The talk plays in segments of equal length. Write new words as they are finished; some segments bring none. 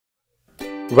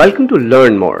Welcome to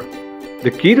Learn More. The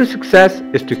key to success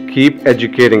is to keep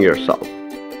educating yourself.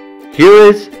 Here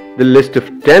is the list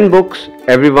of 10 books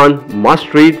everyone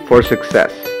must read for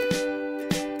success.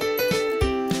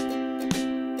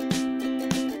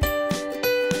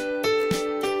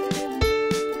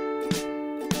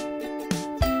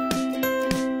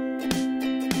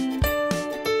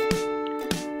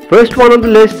 First one on the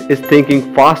list is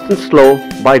Thinking Fast and Slow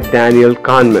by Daniel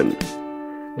Kahneman.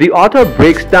 The author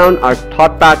breaks down our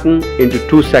thought pattern into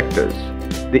two sectors,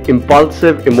 the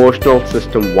impulsive emotional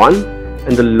system 1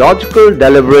 and the logical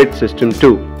deliberate system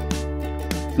 2.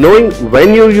 Knowing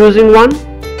when you're using one,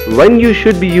 when you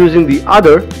should be using the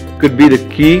other could be the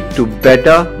key to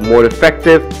better, more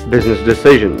effective business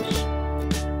decisions.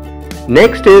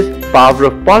 Next is Power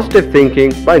of Positive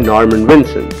Thinking by Norman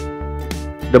Vincent.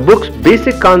 The book's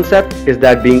basic concept is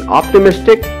that being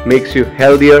optimistic makes you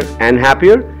healthier and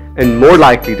happier and more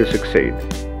likely to succeed.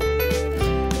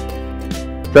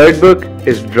 Third book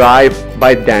is Drive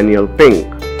by Daniel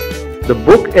Pink. The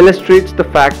book illustrates the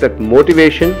fact that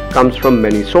motivation comes from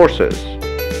many sources.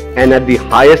 And at the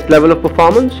highest level of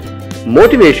performance,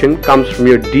 motivation comes from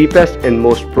your deepest and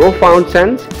most profound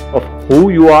sense of who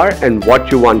you are and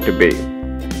what you want to be.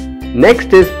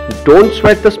 Next is Don't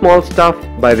Sweat the Small Stuff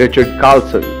by Richard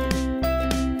Carlson.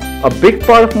 A big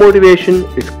part of motivation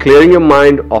is clearing your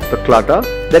mind of the clutter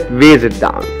that weighs it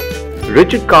down.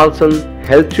 Richard Carlson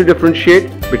helps you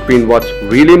differentiate between what's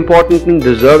really important and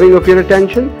deserving of your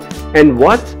attention and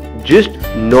what's just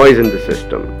noise in the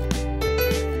system.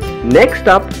 Next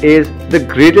up is The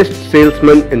Greatest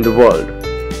Salesman in the World.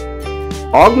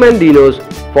 Og Mandino's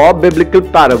 4 Biblical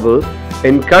Parable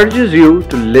encourages you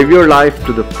to live your life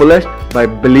to the fullest by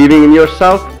believing in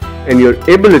yourself and your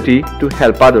ability to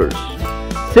help others.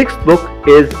 Sixth book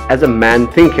is As a Man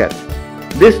Thinketh.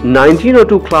 This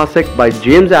 1902 classic by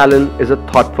James Allen is a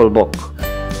thoughtful book.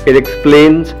 It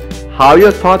explains how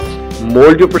your thoughts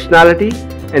mold your personality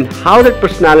and how that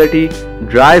personality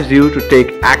drives you to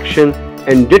take action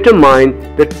and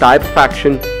determine the type of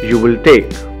action you will take.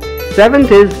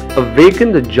 Seventh is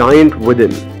Awaken the Giant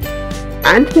Within.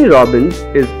 Anthony Robbins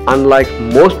is unlike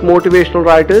most motivational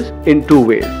writers in two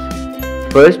ways.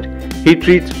 First, he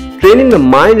treats training the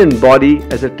mind and body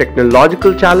as a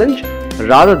technological challenge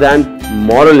rather than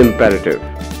moral imperative.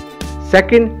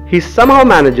 Second, he somehow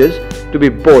manages to be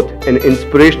both an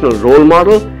inspirational role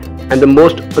model and the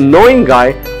most annoying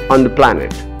guy on the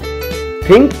planet.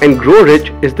 Think and Grow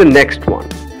Rich is the next one.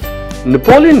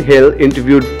 Napoleon Hill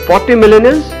interviewed 40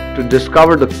 millionaires to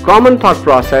discover the common thought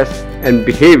process and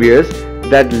behaviors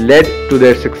that led to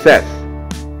their success.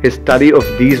 His study of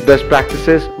these best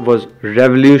practices was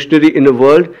revolutionary in a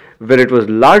world where it was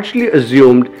largely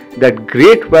assumed that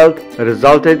great wealth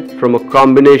resulted from a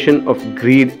combination of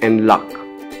greed and luck.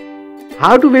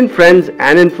 How to Win Friends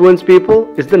and Influence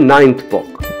People is the 9th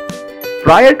book.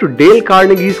 Prior to Dale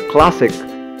Carnegie's classic,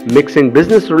 mixing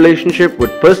business relationship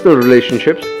with personal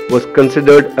relationships was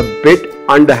considered a bit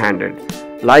underhanded,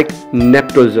 like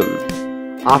nepotism.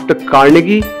 After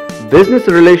Carnegie, business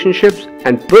relationships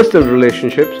and personal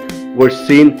relationships were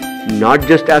seen not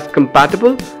just as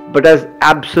compatible but as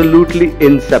absolutely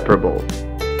inseparable.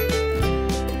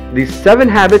 The 7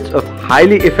 Habits of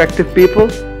Highly Effective People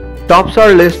tops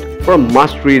our list for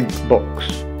must-read books.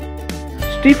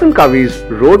 Stephen Covey's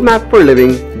Roadmap for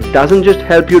Living doesn't just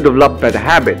help you develop better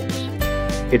habits,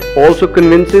 it also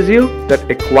convinces you that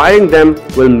acquiring them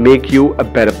will make you a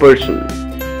better person.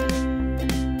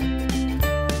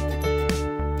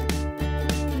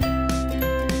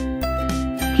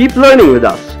 Keep learning with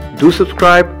us. Do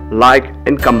subscribe, like,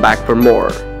 and come back for more.